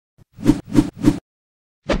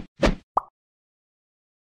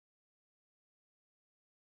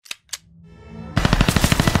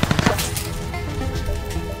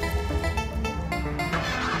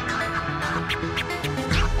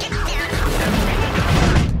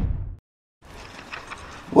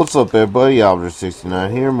What's up everybody, Albert69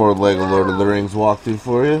 here, more LEGO Lord of the Rings walkthrough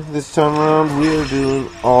for you. This time around we are doing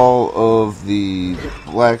all of the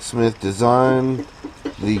blacksmith design,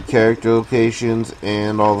 the character locations,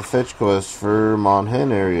 and all the fetch quests for Amon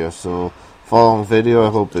Hen area. So following the video, I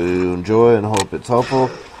hope you enjoy and I hope it's helpful.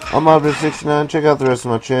 I'm Albert69, check out the rest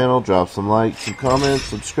of my channel, drop some likes, some comments,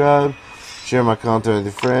 subscribe, share my content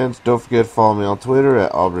with your friends. Don't forget to follow me on Twitter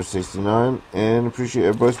at Albert69, and appreciate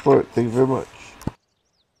everybody's support. Thank you very much.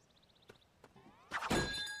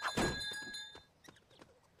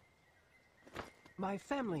 My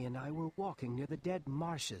family and I were walking near the dead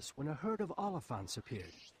marshes when a herd of oliphants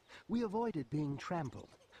appeared. We avoided being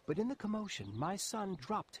trampled, but in the commotion, my son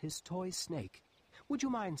dropped his toy snake. Would you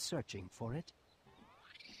mind searching for it?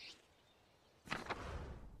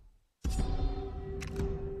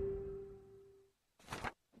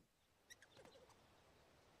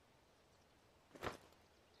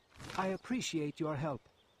 I appreciate your help.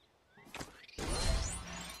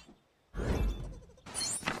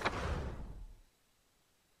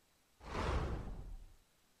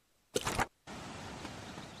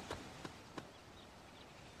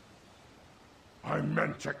 I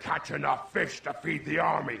meant to catch enough fish to feed the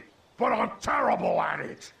army, but I'm terrible at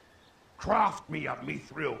it. Craft me a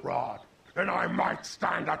mithril rod, and I might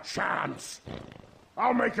stand a chance.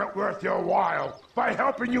 I'll make it worth your while by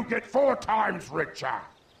helping you get 4 times richer.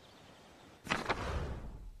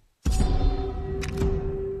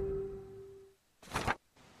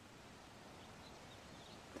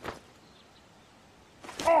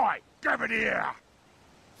 Oi, give it here!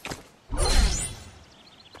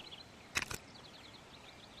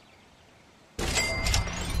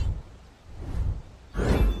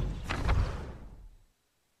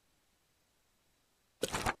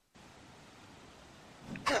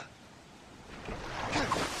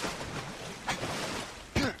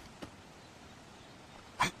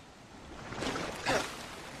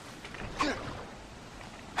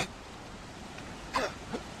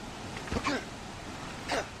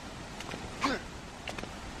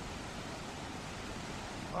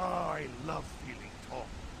 I love feeling tall,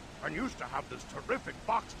 and used to have this terrific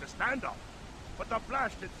box to stand on. But the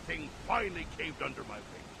blasted thing finally caved under my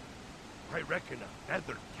weight. I reckon a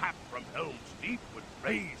feathered cap from Helm's Deep would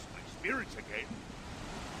raise my spirits again.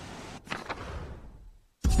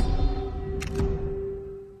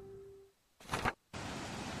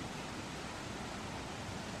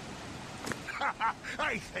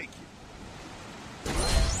 I thank you.